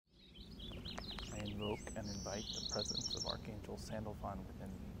and invite the presence of Archangel Sandalphon within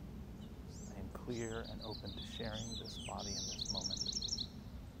me. I am clear and open to sharing this body in this moment.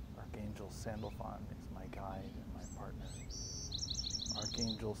 Archangel Sandalphon is my guide and my partner.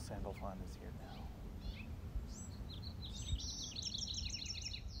 Archangel Sandalphon is here now.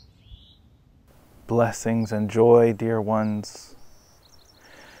 Blessings and joy, dear ones.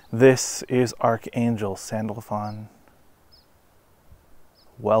 This is Archangel Sandalphon.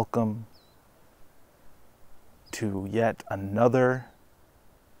 Welcome to yet another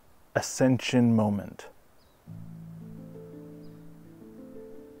Ascension moment.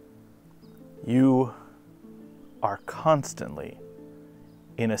 You are constantly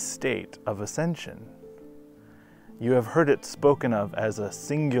in a state of ascension. You have heard it spoken of as a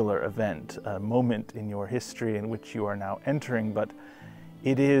singular event, a moment in your history in which you are now entering, but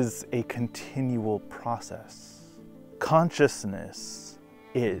it is a continual process. Consciousness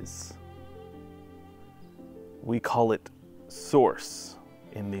is. We call it source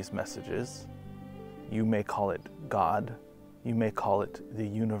in these messages. You may call it God. You may call it the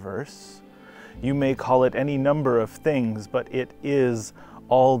universe. You may call it any number of things, but it is,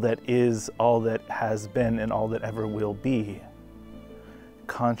 all that has been, and all that ever will be.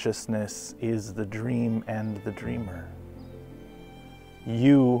 Consciousness is the dream and the dreamer.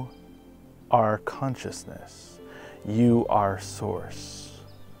 You are consciousness. You are source.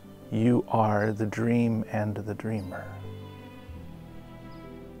 You are the dream and the dreamer.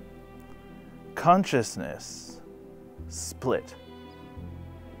 Consciousness split.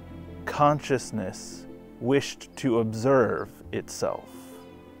 Consciousness wished to observe itself.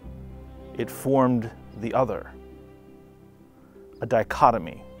 It formed the other, a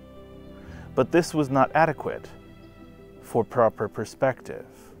dichotomy. But this was not adequate for proper perspective.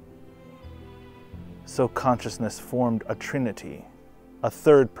 So consciousness formed a trinity, a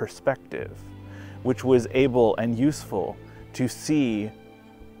third perspective, which was able and useful to see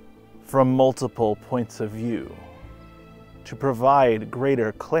from multiple points of view, to provide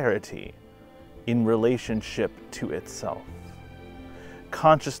greater clarity in relationship to itself.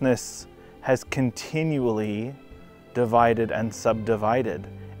 Consciousness has continually divided and subdivided,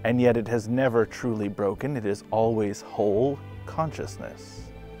 and yet it has never truly broken. It is always whole consciousness.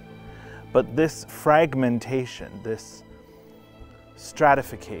 But this fragmentation, this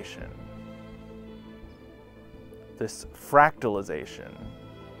stratification, this fractalization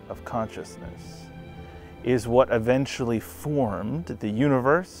of consciousness is what eventually formed the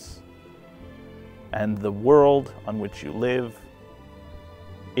universe and the world on which you live.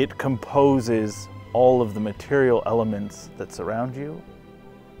 It composes all of the material elements that surround you,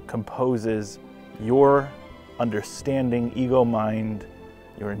 composes your understanding, ego mind,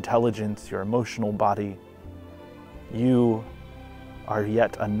 your intelligence, your emotional body. You are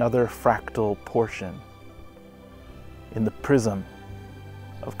yet another fractal portion in the prism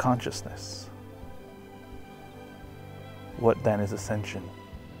of consciousness. What then is ascension?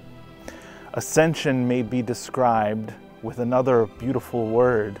 Ascension may be described with another beautiful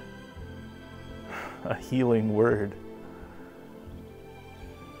word, a healing word: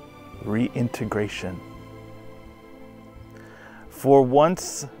 reintegration. For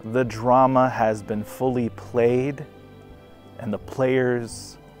once the drama has been fully played and the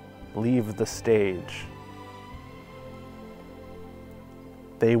players leave the stage,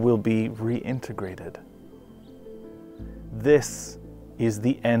 they will be reintegrated. This is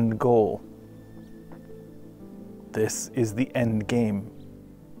the end goal. This is the end game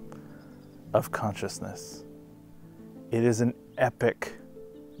of consciousness. It is an epic,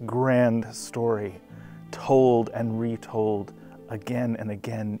 grand story, told and retold again and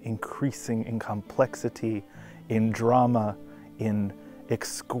again, increasing in complexity, in drama, in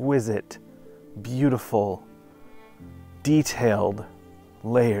exquisite, beautiful, detailed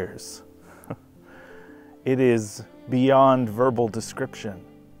layers. It is beyond verbal description,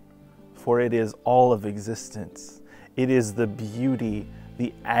 for it is all of existence. It is the beauty,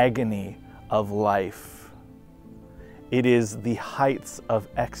 the agony of life. It is the heights of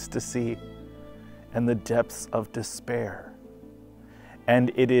ecstasy and the depths of despair.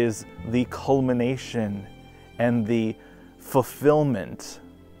 And it is the culmination and the fulfillment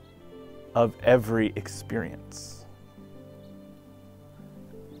of every experience.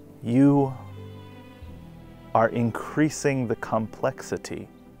 You are increasing the complexity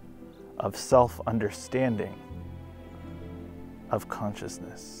of self-understanding of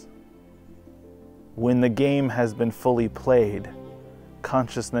consciousness. When the game has been fully played,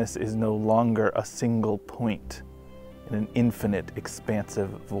 consciousness is no longer a single point in an infinite, expansive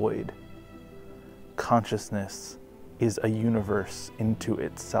void. Consciousness is a universe into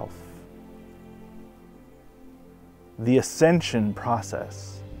itself. The ascension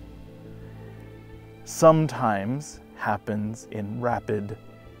process sometimes happens in rapid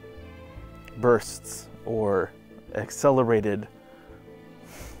bursts or accelerated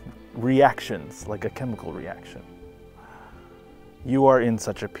reactions, like a chemical reaction. You are in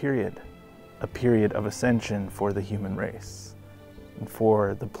such a period of ascension for the human race and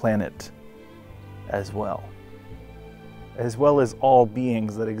for the planet as well as all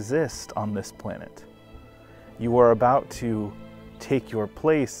beings that exist on this planet. You are about to take your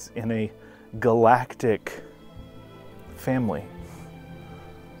place in a galactic family.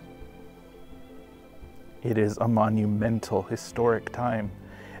 It is a monumental, historic time,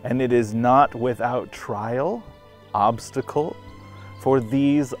 and it is not without trial, obstacle, for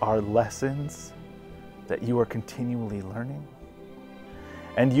these are lessons that you are continually learning.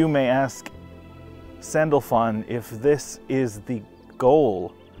 And you may ask, Sandalphon, if this is the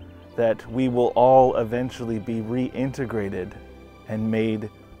goal, that we will all eventually be reintegrated and made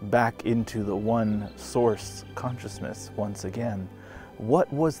back into the one source consciousness once again,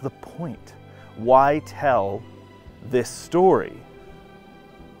 what was the point? Why tell this story?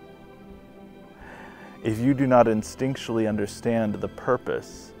 If you do not instinctually understand the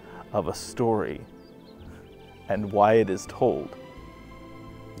purpose of a story and why it is told,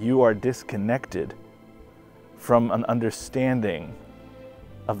 you are disconnected from an understanding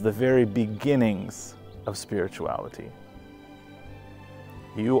of the very beginnings of spirituality.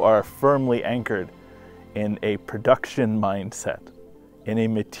 You are firmly anchored in a production mindset, in a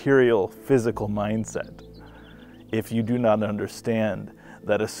material, physical mindset, if you do not understand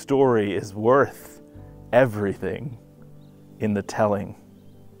that a story is worth everything in the telling,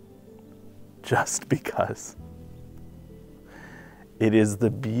 just because it is the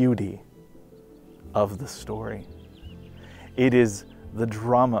beauty of the story. It is the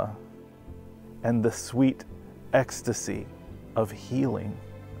drama and the sweet ecstasy of healing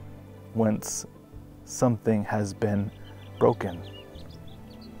once something has been broken.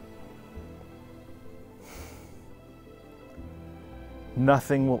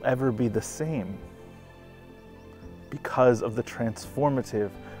 Nothing will ever be the same because of the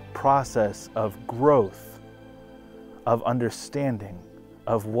transformative process of growth, of understanding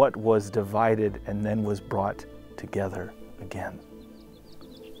of what was divided and then was brought together again.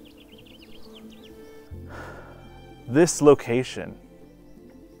 This location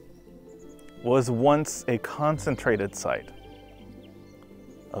was once a concentrated site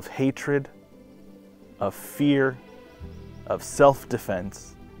of hatred, of fear, of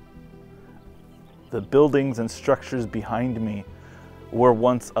self-defense. The buildings and structures behind me were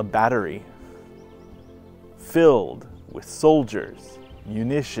once a battery filled with soldiers,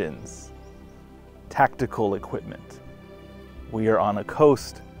 munitions, tactical equipment. We are on a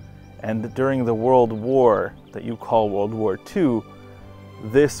coast, and during the World War that you call World War II,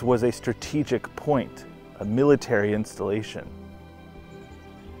 this was a strategic point, a military installation.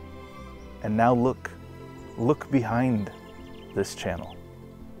 And now look behind this channel.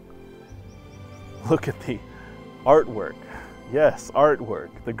 Look at the artwork. Yes, artwork,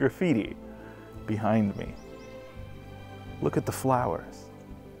 the graffiti behind me. Look at the flowers.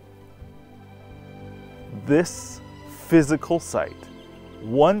 This physical site,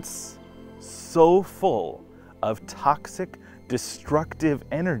 once so full of toxic, destructive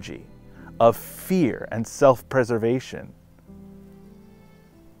energy, of fear and self-preservation,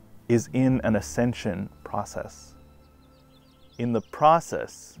 is in an ascension process. In the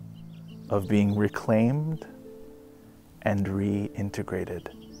process of being reclaimed and reintegrated.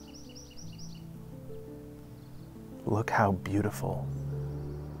 Look how beautiful.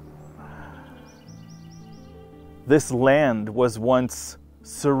 This land was once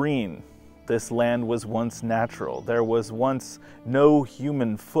serene. This land was once natural. There was once no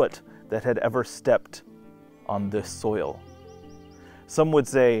human foot that had ever stepped on this soil. Some would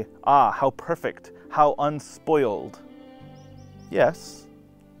say, ah, how perfect, how unspoiled. Yes,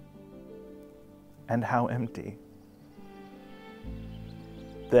 and how empty.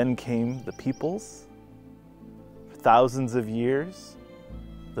 Then came the peoples. For thousands of years,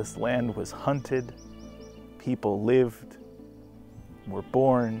 this land was hunted. People lived, were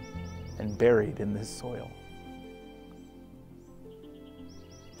born, and buried in this soil.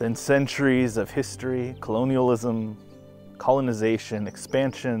 Then centuries of history, colonialism, colonization,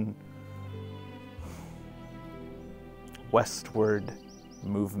 expansion, westward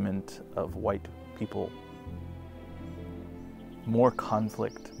movement of white people, more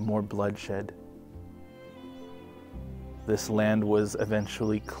conflict, more bloodshed. This land was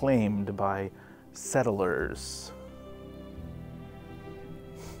eventually claimed by settlers.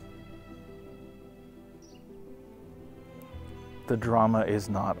 The drama is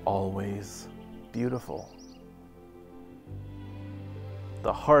not always beautiful.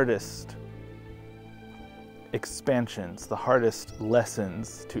 The hardest expansions, the hardest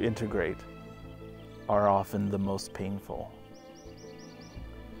lessons to integrate are often the most painful.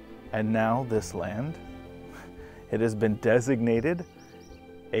 And now this land, it has been designated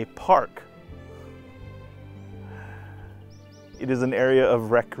a park. It is an area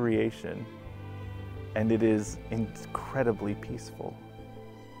of recreation, and it is incredibly peaceful.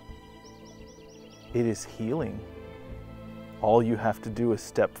 It is healing. All you have to do is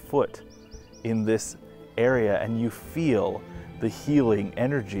step foot in this area and you feel the healing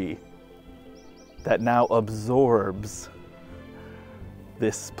energy that now absorbs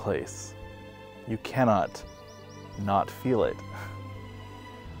this place. You cannot not feel it.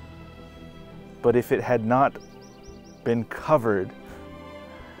 But if it had not been covered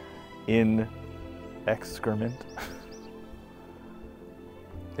in excrement,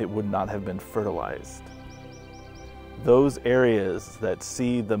 it would not have been fertilized. Those areas that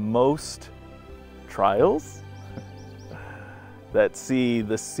see the most trials, that see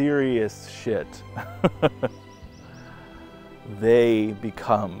the serious shit, they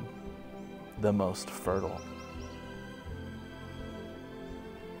become the most fertile.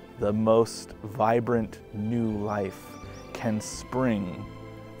 The most vibrant new life can spring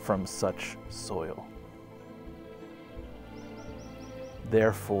from such soil.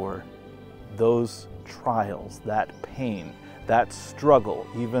 Therefore, those trials, that pain, that struggle,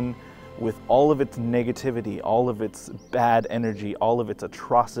 even with all of its negativity, all of its bad energy, all of its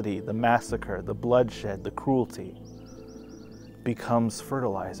atrocity, the massacre, the bloodshed, the cruelty, becomes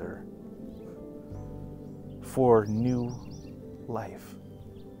fertilizer for new life,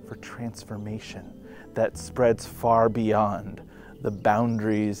 for transformation that spreads far beyond the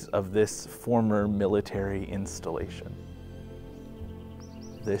boundaries of this former military installation.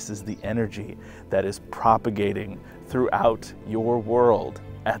 This is the energy that is propagating throughout your world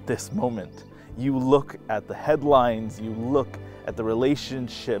at this moment. You look at the headlines, you look at the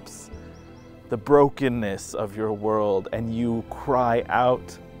relationships, the brokenness of your world, and you cry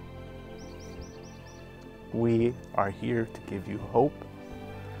out, we are here to give you hope,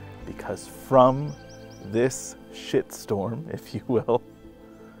 because from this shitstorm, if you will,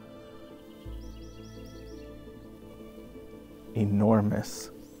 enormous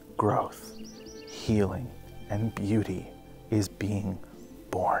growth, healing, and beauty is being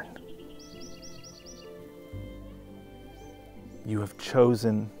born. You have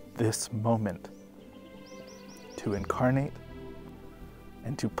chosen this moment to incarnate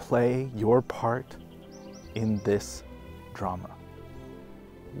and to play your part in this drama.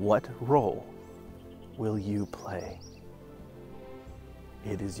 What role will you play?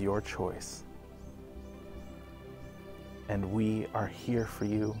 It is your choice. And we are here for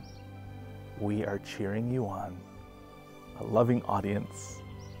you. We are cheering you on. A loving audience,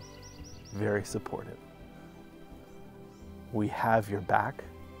 very supportive. We have your back,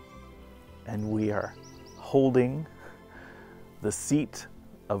 and we are holding the seat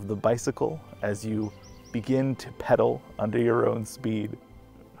of the bicycle as you begin to pedal under your own speed.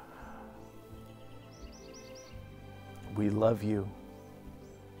 We love you,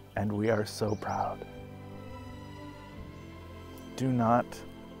 and we are so proud. Do not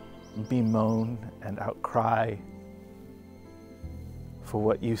bemoan and outcry for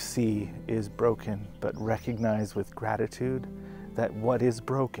what you see is broken, but recognize with gratitude that what is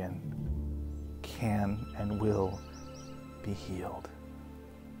broken can and will be healed.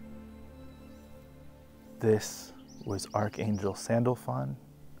 This was Archangel Sandalphon.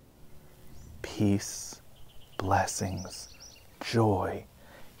 Peace, blessings, joy,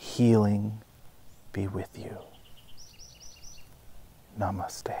 healing be with you.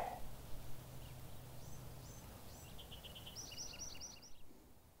 Namaste.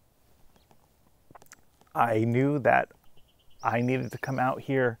 I knew that I needed to come out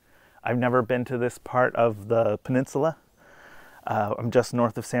here. I've never been to this part of the peninsula. I'm just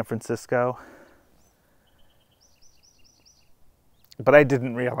north of San Francisco. But I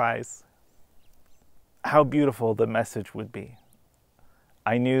didn't realize how beautiful the message would be.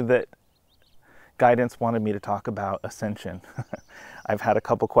 I knew that guidance wanted me to talk about Ascension. I've had a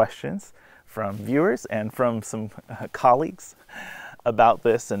couple questions from viewers and from some colleagues about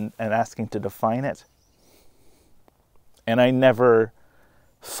this and asking to define it. And I never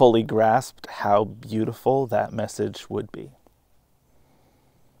fully grasped how beautiful that message would be.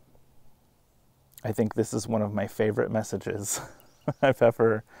 I think this is one of my favorite messages I've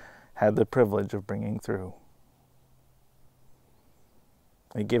ever had the privilege of bringing through.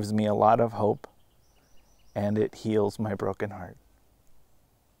 It gives me a lot of hope. and it heals my broken heart.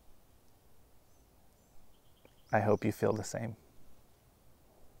 I hope you feel the same.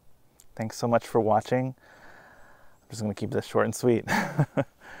 Thanks so much for watching. I'm just going to keep this short and sweet.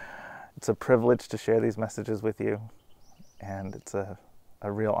 It's a privilege to share these messages with you, and it's a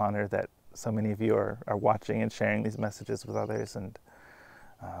real honor that so many of you are watching and sharing these messages with others, and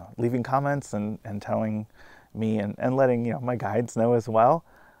leaving comments and telling me and letting my guides know as well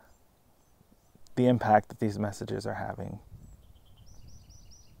the impact that these messages are having.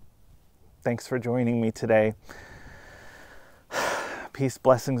 Thanks for joining me today. Peace,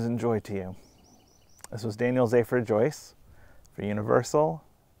 blessings, and joy to you. This was Daniel Zafer-Joyce for Universal.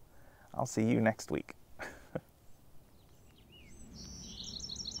 I'll see you next week.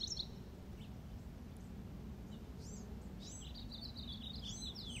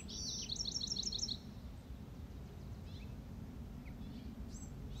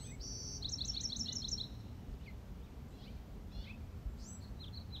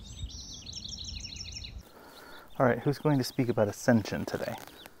 All right, who's going to speak about Ascension today?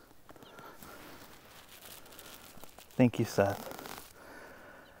 Thank you, Seth.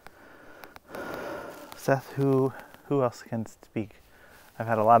 Seth, who else can speak? I've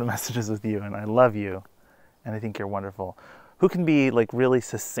had a lot of messages with you, and I love you, and I think you're wonderful. Who can be like really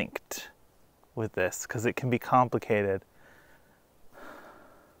succinct with this? Because it can be complicated.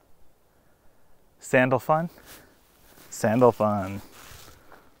 Sandalphon? Sandalphon.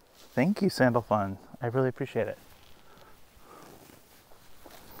 Thank you, Sandalphon. I really appreciate it.